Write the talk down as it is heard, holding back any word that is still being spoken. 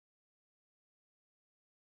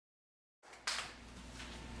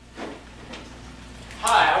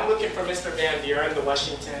looking for Mr. Van Buren, the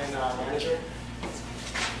Washington manager.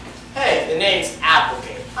 Hey, the name's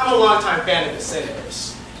Applegate. I'm a longtime fan of the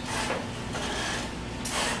Senators.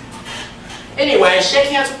 Anyway, shake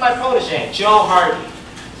hands with my protege, Joe Hardy.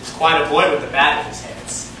 He's quite a boy with a bat in his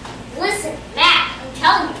hands. Listen, Matt, I'm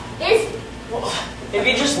telling you, busy. Well, if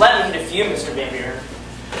you just let me hit a few, Mr. Van Buren.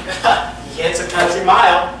 He hits a country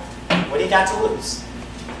mile. What do you got to lose?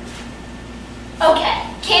 Okay,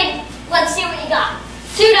 kid, let's see what you got.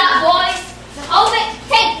 Suit up, boys. Nahovic,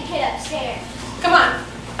 take the kid upstairs. Come on.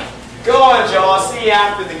 Go on, Joe. I'll see you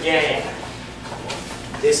after the game.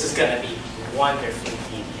 This is going to be wonderfully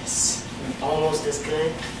devious. Almost as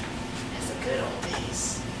good as the good old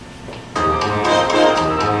days.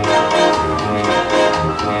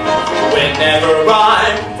 Whenever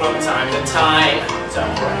I'm from time to time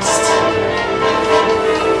depressed,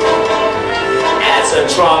 as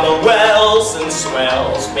a trauma wells and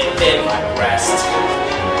swells within my breast,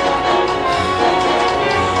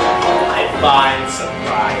 I find some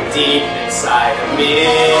pride deep inside of me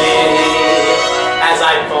as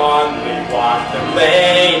I fondly walk the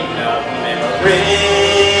lane of memory.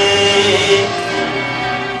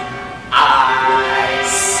 I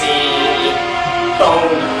see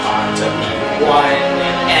bone heart of one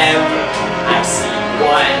and ever. I see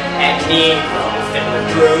one and Negro filling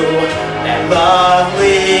through that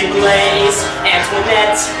lovely blaze.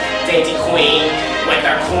 Antoinette, dainty queen, with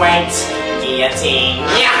her quaint guillotine.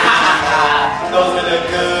 Yeah, those were the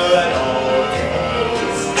good old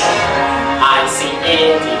days. I see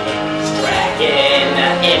Indians dragging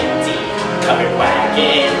an empty covered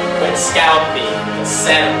wagon when scalping the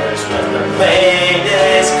settlers was the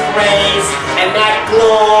latest craze. And that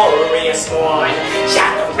glorious morn,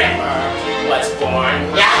 Jack the Ripper was born.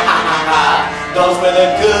 Yeah, those were the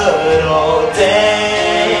good old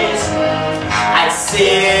days. I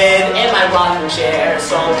sit in my rocking chair,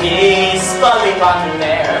 so peacefully rocking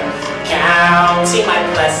there, counting my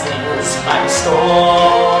blessings by the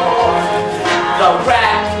storm. The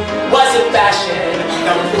rap was a fashion,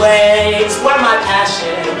 the plays were my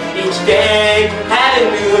passion. Each day had a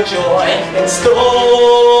new joy in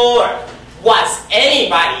store. Was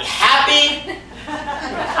anybody happy?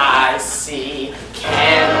 I see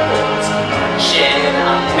cannibals marching,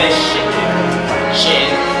 a missionary marching.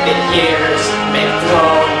 The years been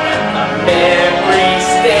thrown, but the memory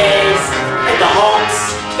stays. And the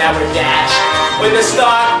hopes that were dashed when the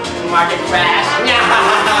stock market crashed.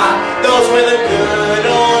 Those were the good